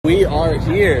We are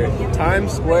here,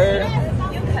 Times Square,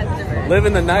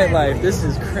 living the nightlife. This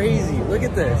is crazy. Look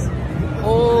at this.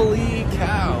 Holy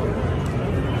cow.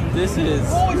 This is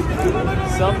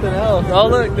something else. Oh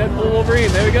look, Deadpool, Wolverine.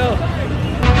 There we go.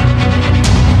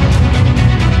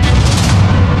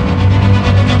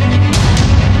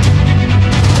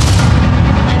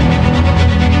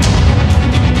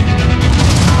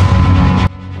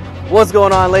 What's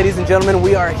going on, ladies and gentlemen?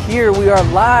 We are here. We are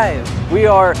live. We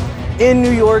are in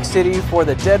New York City for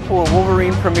the Deadpool and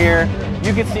Wolverine premiere.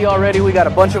 You can see already we got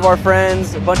a bunch of our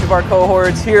friends, a bunch of our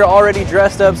cohorts here already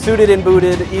dressed up, suited and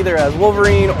booted, either as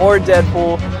Wolverine or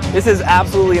Deadpool. This is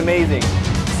absolutely amazing.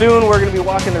 Soon we're going to be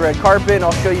walking the red carpet and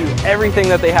I'll show you everything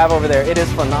that they have over there. It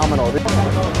is phenomenal.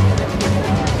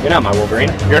 You're not my Wolverine.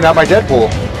 You're not my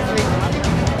Deadpool.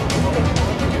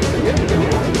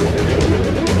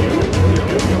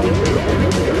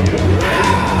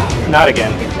 Not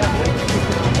again.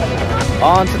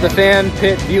 On to the fan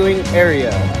pit viewing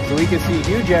area so we can see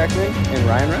Hugh Jackman and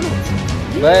Ryan Reynolds.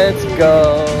 Let's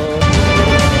go.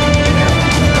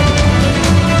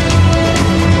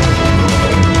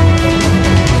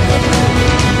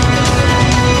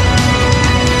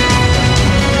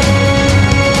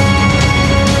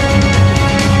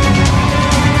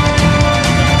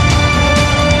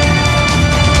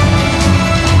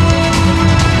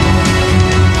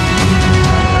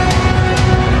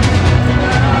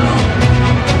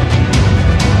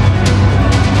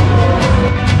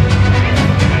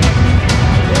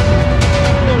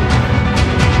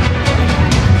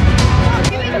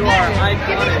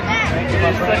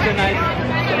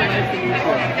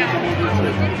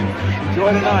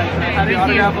 Enjoy the night. Had your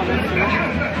autograph on this too.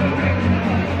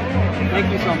 Thank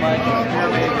you so much. You're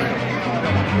amazing.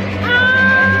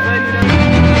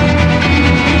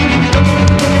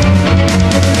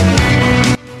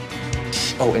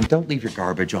 Oh, and don't leave your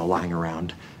garbage all lying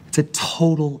around. It's a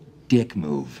total dick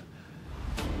move.